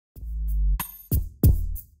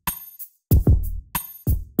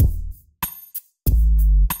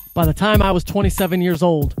By the time I was 27 years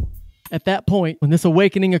old, at that point, when this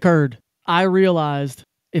awakening occurred, I realized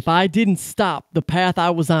if I didn't stop the path I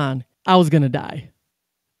was on, I was going to die.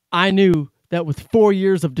 I knew that with 4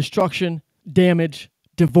 years of destruction, damage,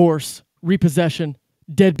 divorce, repossession,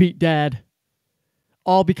 deadbeat dad,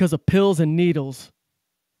 all because of pills and needles,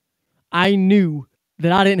 I knew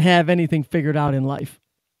that I didn't have anything figured out in life.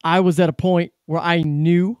 I was at a point where I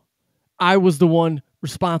knew I was the one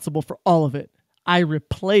responsible for all of it. I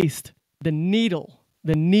replaced the needle,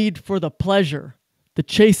 the need for the pleasure, the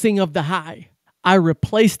chasing of the high. I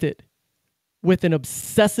replaced it with an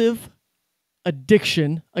obsessive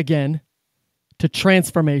addiction, again, to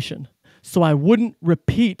transformation. So I wouldn't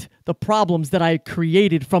repeat the problems that I had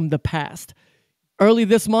created from the past. Early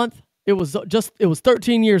this month, it was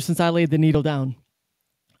 13 years since I laid the needle down.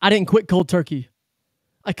 I didn't quit cold turkey.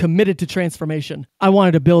 I committed to transformation. I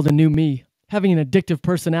wanted to build a new me. Having an addictive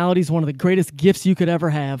personality is one of the greatest gifts you could ever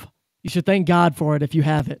have. You should thank God for it if you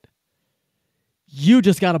have it. You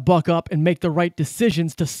just got to buck up and make the right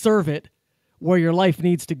decisions to serve it where your life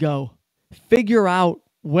needs to go. Figure out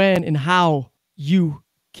when and how you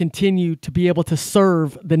continue to be able to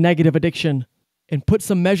serve the negative addiction and put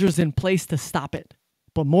some measures in place to stop it.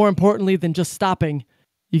 But more importantly than just stopping,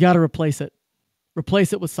 you got to replace it.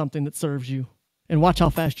 Replace it with something that serves you. And watch how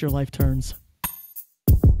fast your life turns.